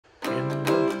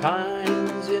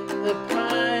pines in the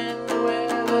pine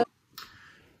weather.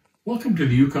 Welcome to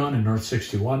the Yukon in North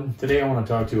 61. Today I want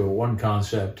to talk to you about one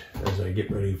concept as I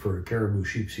get ready for caribou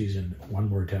sheep season one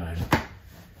more time,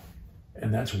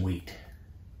 and that's weight.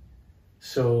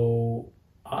 So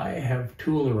I have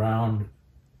tooled around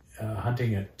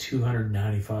hunting at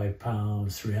 295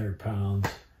 pounds, 300 pounds.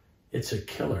 It's a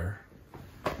killer.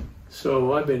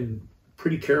 So I've been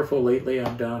pretty careful lately.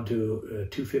 I'm down to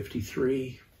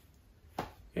 253.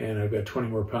 And I've got 20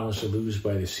 more pounds to lose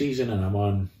by the season, and I'm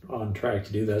on track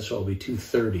to do that, so I'll be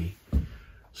 230.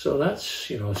 So that's,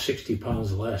 60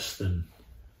 pounds less than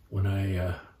when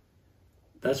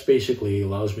that's basically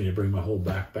allows me to bring my whole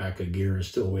backpack of gear and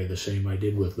still weigh the same I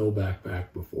did with no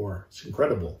backpack before. It's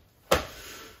incredible.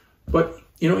 But,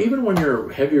 even when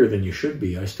you're heavier than you should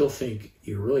be, I still think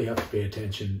you really have to pay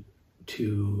attention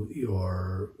to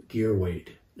your gear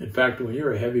weight. In fact, when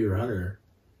you're a heavier hunter,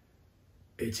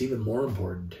 it's even more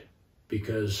important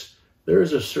because there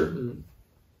is a certain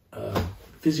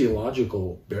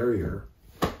physiological barrier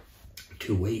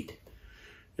to weight.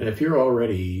 And if you're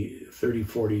already 30,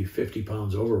 40, 50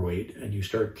 pounds overweight and you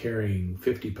start carrying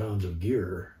 50 pounds of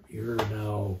gear, you're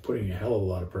now putting a hell of a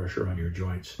lot of pressure on your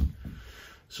joints.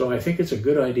 So I think it's a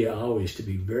good idea always to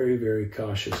be very, very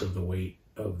cautious of the weight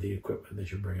of the equipment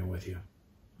that you're bringing with you.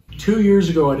 2 years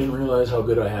ago, I didn't realize how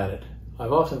good I had it.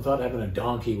 I've often thought having a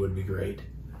donkey would be great.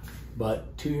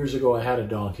 But 2 years ago, I had a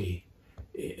donkey.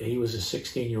 He was a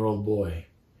 16-year-old boy,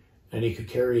 and he could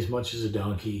carry as much as a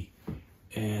donkey,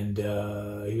 and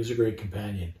he was a great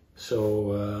companion.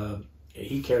 So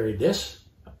he carried this,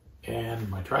 and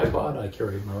my tripod, I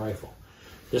carried my rifle.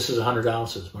 This is 100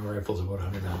 ounces. My rifle's about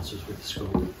 100 ounces with the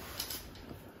scope.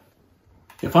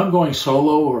 If I'm going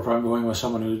solo or if I'm going with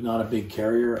someone who's not a big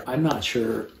carrier, I'm not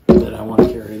sure that I want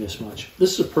to carry this much.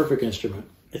 This is a perfect instrument.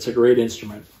 It's a great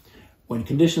instrument. When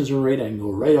conditions are right, I can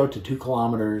go right out to 2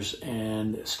 kilometers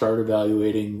and start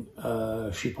evaluating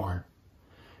sheep horn.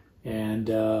 And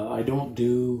I don't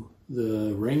do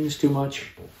the rings too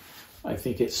much. I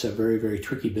think it's a very, very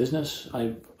tricky business.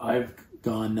 I've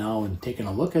gone now and taken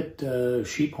a look at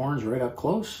sheep horns right up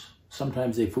close.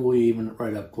 Sometimes they fool you even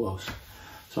right up close.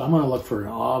 So I'm going to look for an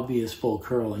obvious full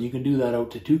curl, and you can do that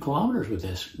out to 2 kilometers with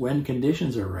this when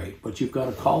conditions are right. But you've got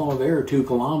a column of air 2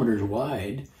 kilometers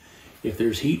wide. If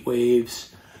there's heat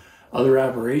waves, other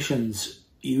aberrations,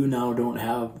 you now don't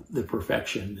have the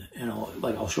perfection. And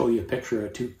I'll show you a picture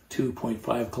at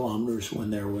 2.5 kilometers when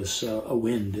there was a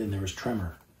wind and there was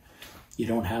tremor. You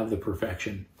don't have the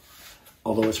perfection,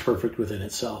 although it's perfect within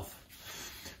itself.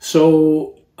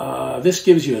 So this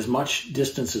gives you as much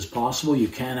distance as possible. You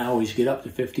can't always get up to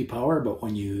 50 power, but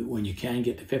when you can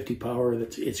get to 50 power,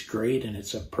 it's great, and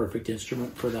it's a perfect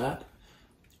instrument for that.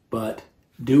 But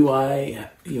do I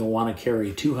want to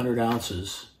carry 200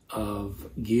 ounces of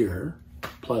gear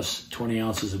plus 20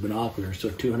 ounces of binoculars, so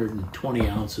 220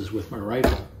 ounces with my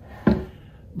rifle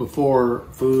before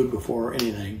food, before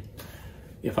anything,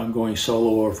 if I'm going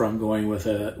solo or if I'm going with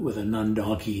a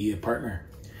non-donkey partner?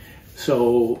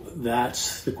 So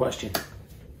that's the question.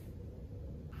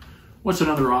 What's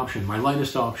another option? My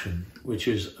lightest option, which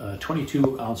is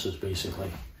 22 ounces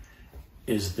basically,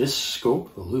 is this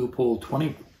scope, the Leupold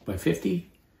 20 by 50.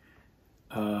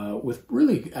 With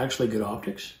really actually good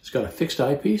optics. It's got a fixed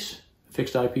eyepiece. The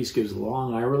fixed eyepiece gives a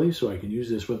long eye relief, so I can use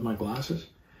this with my glasses.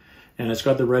 And it's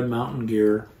got the Red Mountain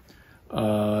Gear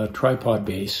tripod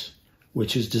base,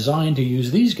 which is designed to use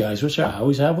these guys, which I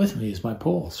always have with me as my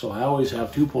pole. So I always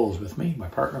have 2 poles with me. My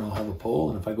partner will have a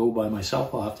pole, and if I go by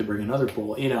myself, I'll have to bring another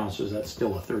pole, 8 ounces. That's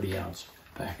still a 30-ounce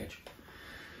package.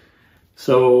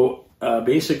 So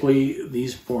basically,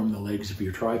 these form the legs of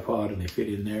your tripod, and they fit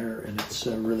in there, and it's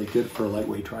really good for a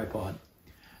lightweight tripod.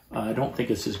 I don't think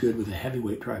it's as good with a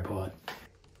heavyweight tripod.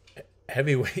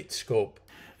 Heavyweight scope.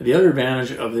 The other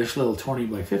advantage of this little 20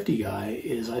 by 50 guy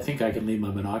is I think I can leave my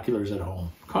binoculars at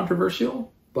home.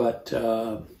 Controversial, but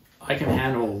I can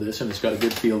handle this, and it's got a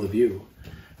good field of view,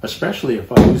 especially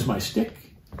if I use my stick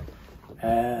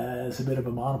as a bit of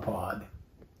a monopod.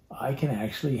 I can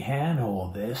actually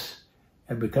handhold this.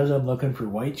 And because I'm looking for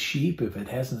white sheep, if it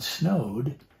hasn't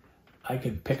snowed, I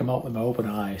can pick them out with my open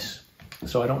eyes.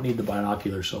 So I don't need the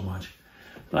binoculars so much.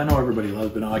 But I know everybody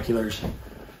loves binoculars.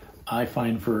 I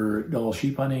find for Dall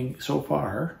sheep hunting so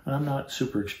far, and I'm not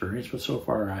super experienced, but so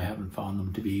far I haven't found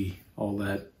them to be all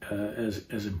that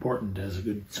as important as a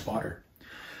good spotter.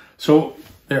 So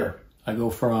there, I go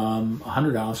from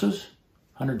 100 ounces,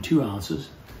 102 ounces,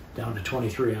 down to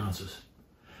 23 ounces.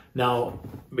 Now,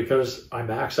 because I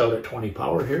max out at 20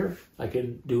 power here, I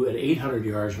can do at 800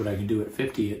 yards what I can do at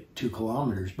 50 at 2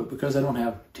 kilometers. But because I don't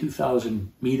have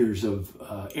 2,000 meters of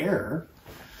air,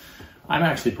 I'm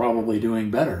actually probably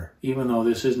doing better. Even though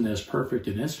this isn't as perfect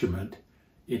an instrument,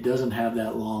 it doesn't have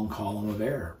that long column of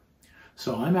air.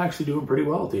 So I'm actually doing pretty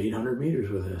well at the 800 meters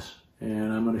with this.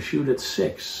 And I'm going to shoot at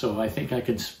 6, so I think I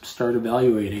can start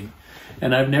evaluating.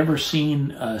 And I've never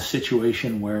seen a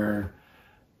situation where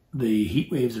the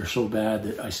heat waves are so bad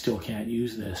that I still can't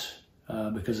use this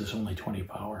because it's only 20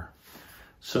 power.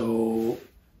 So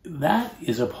that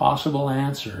is a possible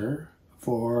answer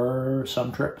for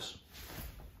some trips.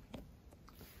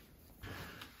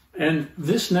 And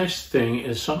this next thing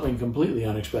is something completely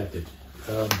unexpected.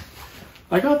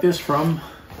 I got this from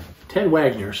Ted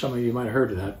Wagner. Some of you might have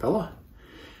heard of that fella.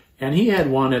 And he had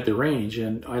one at the range,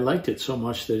 and I liked it so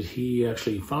much that he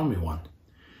actually found me one.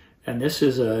 And this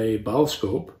is a Dall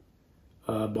scope,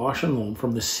 Bosch & Lomb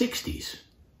from the 60s.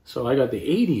 So I got the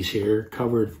 80s here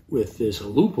covered with this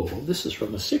loophole. This is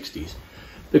from the 60s.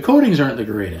 The coatings aren't the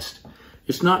greatest.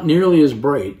 It's not nearly as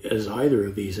bright as either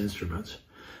of these instruments,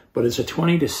 but it's a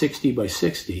 20 to 60 by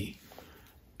 60.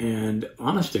 And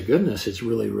honest to goodness, it's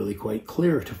really, really quite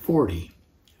clear to 40.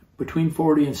 Between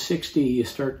 40 and 60, you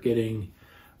start getting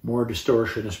more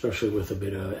distortion, especially with a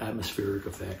bit of atmospheric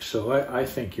effects. So I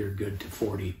think you're good to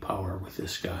 40 power with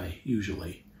this guy,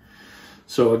 usually.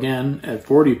 So again, at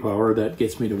 40 power, that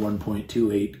gets me to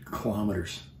 1.28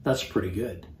 kilometers. That's pretty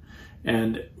good.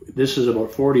 And this is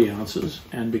about 40 ounces,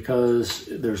 and because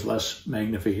there's less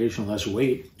magnification, less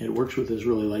weight, it works with this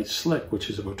really light slick, which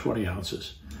is about 20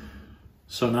 ounces.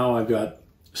 So now I've got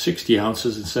 60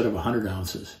 ounces instead of 100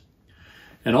 ounces.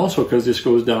 And also because this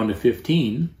goes down to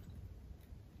 15,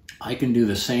 I can do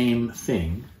the same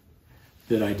thing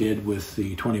that I did with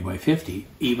the 20 by 50,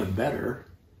 even better.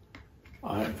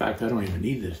 In fact, I don't even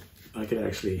need this. I could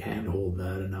actually handhold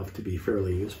that enough to be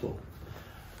fairly useful.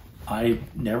 I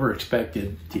never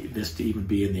expected this to even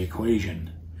be in the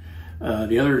equation.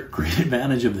 The other great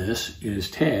advantage of this is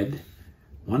Ted,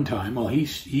 one time, well, he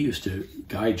used to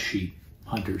guide sheep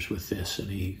hunters with this, and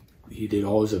he did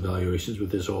all his evaluations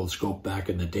with this old scope back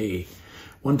in the day.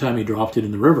 One time he dropped it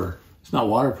in the river. It's not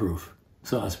waterproof,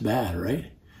 so that's bad,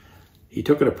 right? He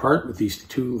took it apart with these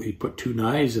two, he put two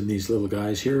knives in these little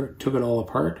guys here, took it all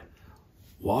apart,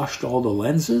 washed all the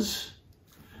lenses,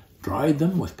 dried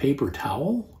them with paper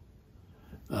towel,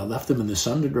 left them in the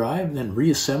sun to dry, and then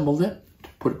reassembled it,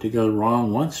 put it together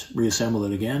wrong once, reassembled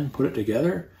it again, put it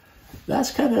together.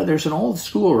 That's kind of, there's an old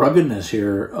school ruggedness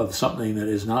here of something that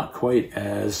is not quite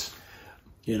as,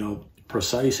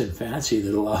 precise and fancy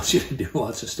that allows you to do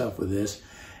lots of stuff with this.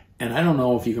 And I don't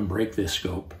know if you can break this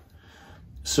scope.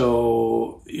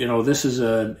 So, this is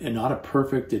not a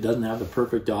perfect, it doesn't have the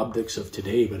perfect optics of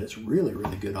today, but it's really,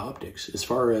 really good optics. As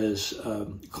far as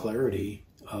clarity,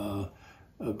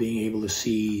 of being able to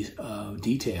see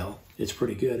detail, it's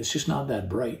pretty good. It's just not that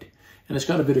bright. And it's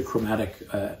got a bit of chromatic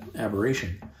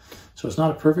aberration. So it's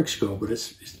not a perfect scope, but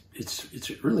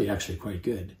it's really actually quite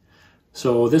good.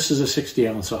 So this is a 60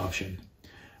 ounce option.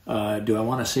 Do I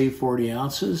want to save 40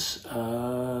 ounces?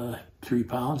 3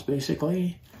 pounds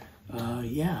basically?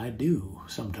 Yeah, I do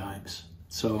sometimes.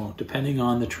 So depending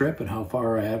on the trip and how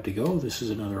far I have to go, this is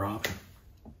another option.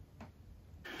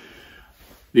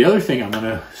 The other thing I'm going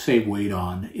to save weight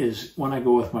on is when I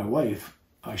go with my wife.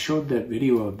 I showed that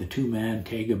video of the 2-man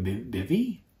keg of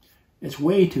bivvy. It's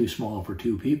way too small for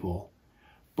 2 people.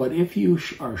 But if you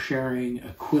are sharing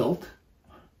a quilt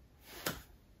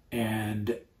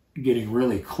and getting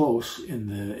really close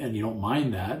and you don't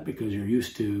mind that because you're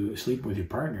used to sleeping with your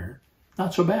partner,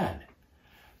 not so bad.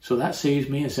 So that saves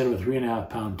me, instead of a 3.5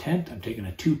 pound tent, I'm taking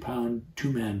a 2-man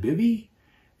bivvy.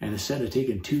 And instead of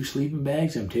taking 2 sleeping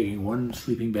bags, I'm taking 1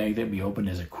 sleeping bag that can be opened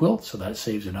as a quilt. So that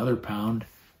saves another pound.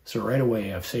 So right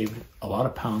away, I've saved a lot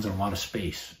of pounds and a lot of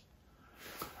space.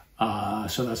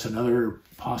 So that's another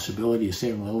possibility of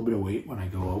saving a little bit of weight when I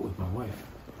go out with my wife.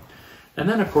 And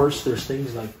then, of course, there's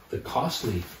things like the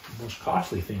most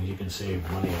costly things you can save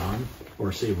money on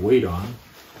or save weight on.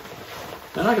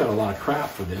 And I got a lot of crap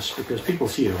for this because people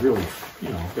see a really,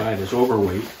 guy that's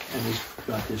overweight and he's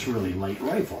got this really light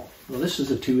rifle. Well, this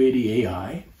is a 280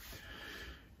 AI.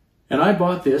 And I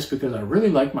bought this because I really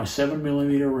like my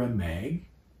 7mm rim mag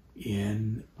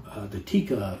in the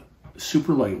Tikka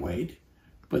super lightweight.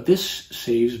 But this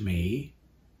saves me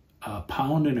 1.25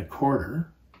 pounds.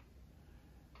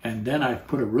 And then I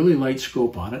put a really light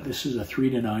scope on it. This is a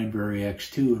 3-9 Vari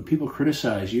X2, and people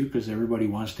criticize you because everybody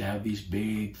wants to have these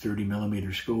big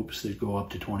 30mm scopes that go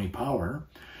up to 20 power.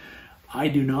 I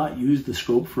do not use the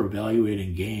scope for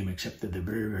evaluating game except at the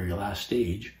very, very last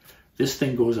stage. This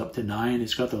thing goes up to 9.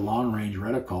 It's got the long range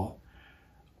reticle.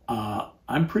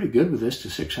 I'm pretty good with this to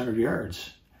 600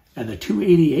 yards. And the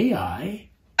 280 AI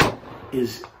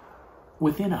is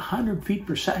within 100 feet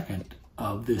per second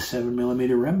of this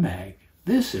 7mm rem mag.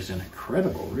 This is an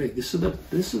incredible rig. This is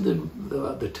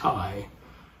the tie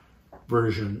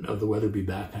version of the Weatherby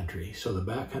backcountry. So the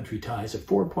backcountry tie is a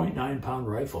 4.9 pound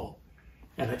rifle,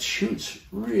 and it shoots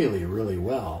really, really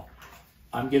well.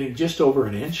 I'm getting just over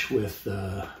an inch with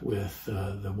the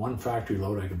one factory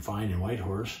load I can find in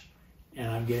Whitehorse,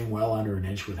 and I'm getting well under an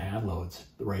inch with hand loads,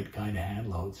 the right kind of hand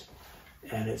loads.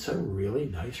 And it's a really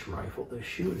nice rifle to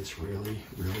shoot. It's really,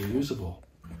 really usable.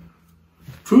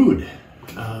 Food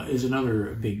is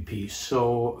another big piece.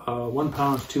 So 1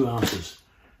 pound, 2 ounces.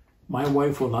 My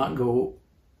wife will not go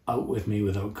out with me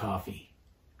without coffee.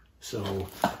 So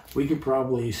we could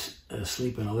probably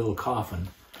sleep in a little coffin,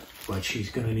 but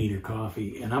she's going to need her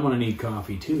coffee. And I'm going to need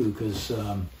coffee too, because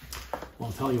well,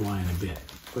 I'll tell you why in a bit.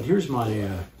 But here's my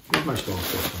stove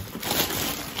system.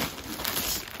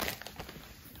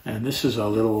 And this is a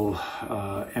little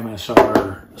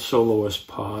MSR soloist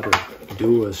pot or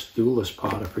dualist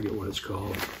pot, I forget what it's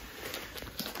called.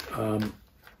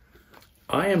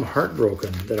 I am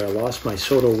heartbroken that I lost my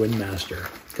Soto Windmaster,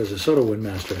 because the Soto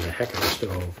Windmaster is a heck of a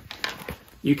stove.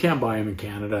 You can't buy them in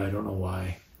Canada, I don't know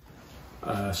why.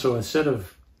 So instead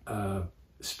of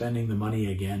spending the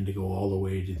money again to go all the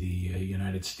way to the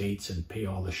United States and pay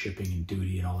all the shipping and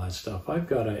duty and all that stuff, I've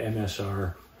got a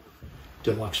MSR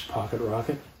Deluxe Pocket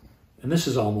Rocket, and this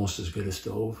is almost as good a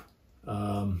stove.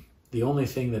 The only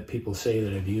thing that people say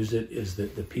that I've used it is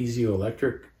that the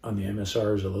piezoelectric on the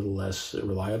MSR is a little less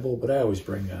reliable, but I always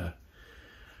bring a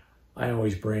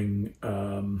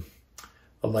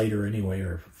lighter anyway,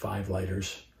 or 5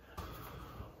 lighters. A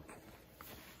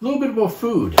little bit about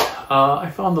food. I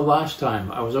found the last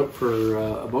time I was out for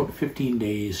about 15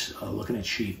 days looking at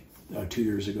sheep 2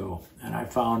 years ago, and I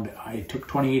found I took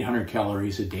 2,800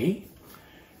 calories a day,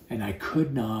 and I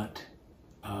could not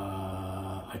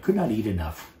eat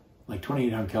enough. Like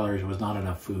 2,800 calories was not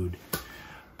enough food.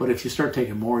 But if you start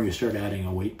taking more, you start adding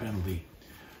a weight penalty.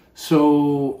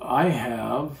 So I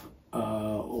have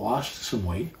lost some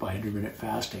weight by intermittent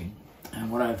fasting, and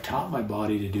what I've taught my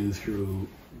body to do through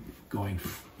going,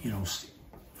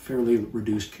 fairly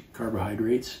reduced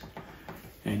carbohydrates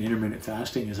and intermittent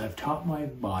fasting is I've taught my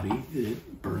body that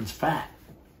it burns fat.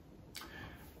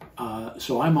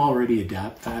 So I'm already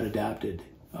fat adapted.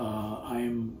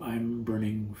 I'm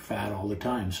burning fat all the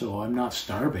time, so I'm not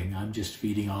starving. I'm just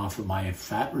feeding off of my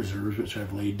fat reserves, which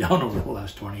I've laid down over the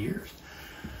last 20 years.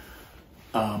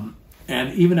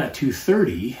 And even at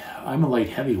 230, I'm a light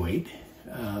heavyweight.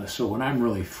 So when I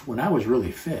was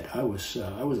really fit, I was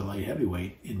a light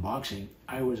heavyweight in boxing.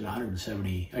 I was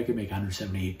 170. I could make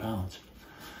 178 pounds.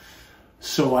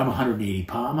 So I'm 180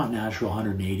 pounds. I'm a natural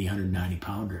 180, 190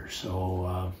 pounder.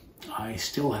 So I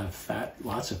still have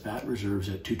lots of fat reserves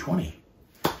at 220.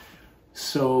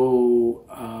 So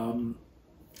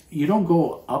you don't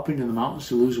go up into the mountains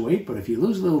to lose weight, but if you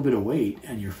lose a little bit of weight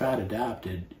and you're fat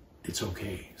adapted, it's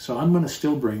okay. So I'm going to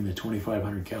still bring the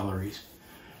 2,500 calories.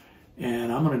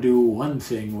 And I'm going to do one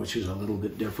thing which is a little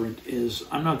bit different, is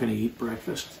I'm not going to eat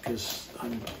breakfast, because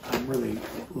I'm really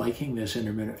liking this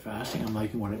intermittent fasting. I'm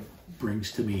liking what it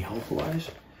brings to me health-wise.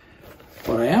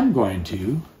 What I am going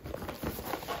to,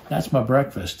 that's my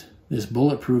breakfast, this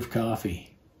bulletproof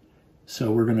coffee.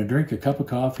 So we're going to drink a cup of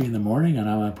coffee in the morning, and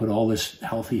I'm going to put all this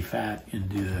healthy fat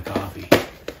into the coffee.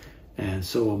 And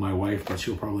so will my wife, but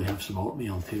she'll probably have some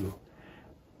oatmeal too.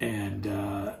 And,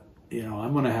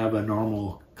 I'm going to have a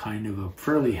normal kind of a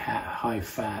fairly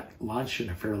high-fat lunch and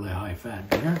a fairly high-fat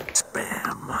dinner.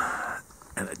 Spam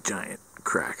and a giant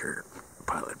cracker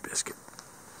pilot biscuit.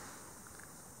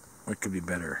 What could be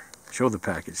better? Show the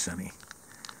package, Sonny.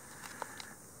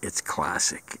 It's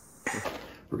classic.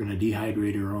 We're going to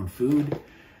dehydrate our own food.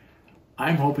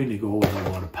 I'm hoping to go with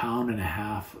about 1.5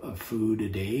 pounds of food a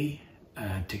day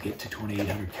to get to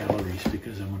 2,800 calories,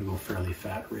 because I'm going to go fairly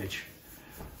fat-rich.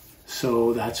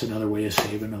 So that's another way of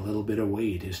saving a little bit of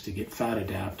weight, is to get fat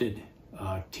adapted,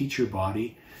 teach your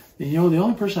body. And, the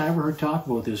only person I ever heard talk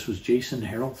about this was Jason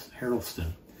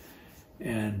Harrelson,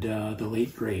 and the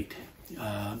late great.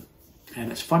 And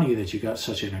it's funny that you got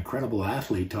such an incredible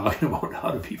athlete talking about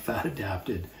how to be fat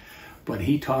adapted, but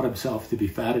he taught himself to be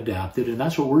fat adapted, and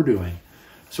that's what we're doing.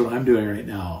 So what I'm doing right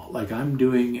now, like I'm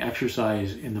doing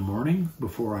exercise in the morning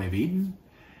before I've eaten,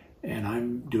 and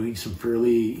I'm doing some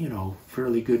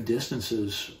fairly good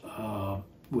distances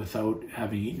without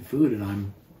having eaten food, and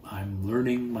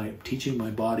I'm teaching my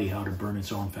body how to burn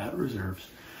its own fat reserves,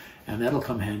 and that'll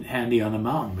come handy on the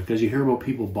mountain, because you hear about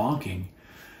people bonking.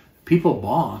 People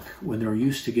bonk when they're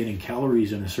used to getting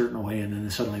calories in a certain way, and then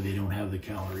suddenly they don't have the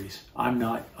calories.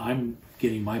 I'm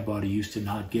getting my body used to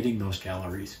not getting those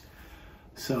calories.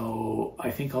 So I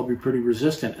think I'll be pretty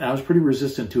resistant. And I was pretty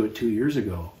resistant to it 2 years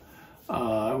ago.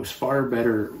 I was far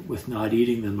better with not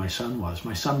eating than my son was.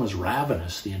 My son was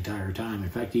ravenous the entire time. In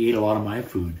fact, he ate a lot of my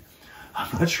food.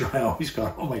 I'm not sure I always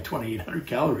got all my 2,800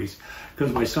 calories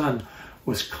because my son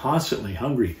was constantly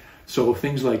hungry. So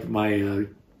things like my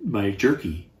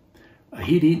jerky,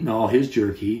 he'd eaten all his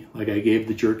jerky. Like I gave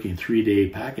the jerky in 3-day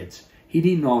packets. He'd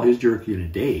eaten all his jerky in a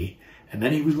day. And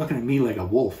then he was looking at me like a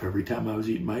wolf every time I was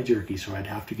eating my jerky. So I'd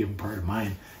have to give him part of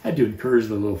mine. I had to encourage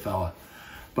the little fella.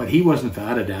 But he wasn't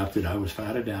fat adapted. I was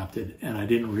fat adapted. And I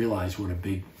didn't realize what a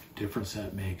big difference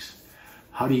that makes.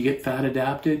 How do you get fat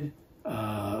adapted?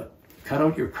 Cut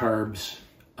out your carbs,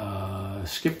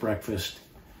 skip breakfast,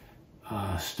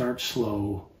 start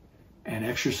slow, and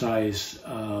exercise.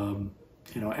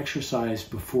 Exercise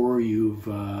before you've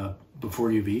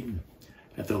eaten.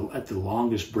 At the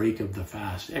longest break of the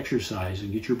fast, exercise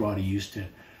and get your body used to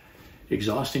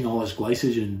exhausting all its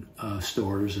glycogen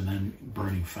stores and then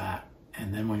burning fat.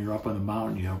 And then when you're up on the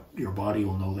mountain, your body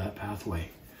will know that pathway.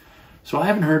 So I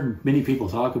haven't heard many people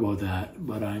talk about that,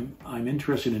 but I'm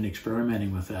interested in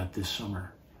experimenting with that this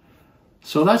summer.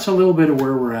 So that's a little bit of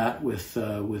where we're at with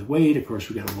weight. Of course,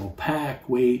 we got a low pack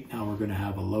weight. Now we're going to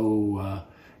have a low.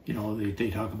 They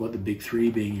talk about the big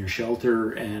three being your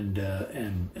shelter and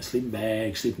a sleeping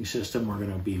bag, sleeping system. We're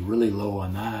going to be really low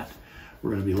on that.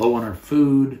 We're going to be low on our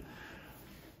food.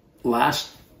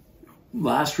 Last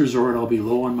resort, I'll be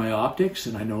low on my optics,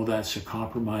 and I know that's a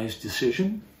compromised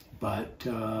decision. But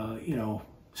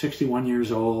 61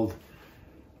 years old,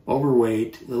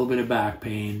 overweight, a little bit of back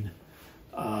pain,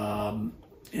 and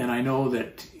I know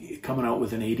that coming out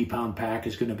with an 80-pound pack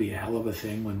is going to be a hell of a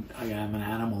thing when I am an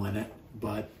animal in it.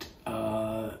 But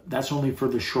that's only for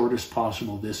the shortest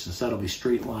possible distance. That'll be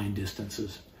straight line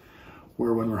distances.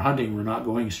 Where when we're hunting, we're not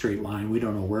going straight line. We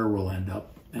don't know where we'll end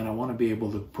up. And I want to be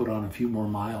able to put on a few more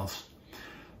miles.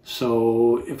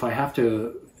 So if I have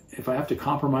to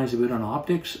compromise a bit on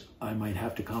optics, I might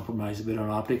have to compromise a bit on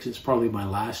optics. It's probably my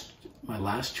last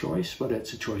choice, but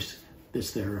it's a choice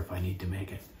that's there if I need to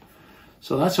make it.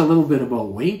 So that's a little bit about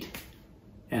weight.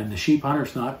 And the sheep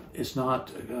hunter, it's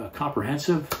not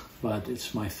comprehensive, but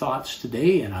it's my thoughts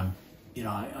today, and I'm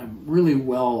really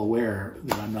well aware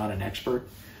that I'm not an expert,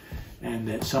 and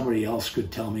that somebody else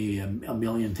could tell me a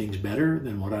million things better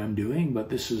than what I'm doing. But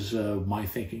this is my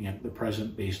thinking at the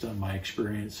present, based on my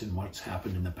experience and what's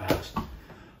happened in the past.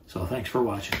 So thanks for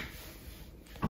watching.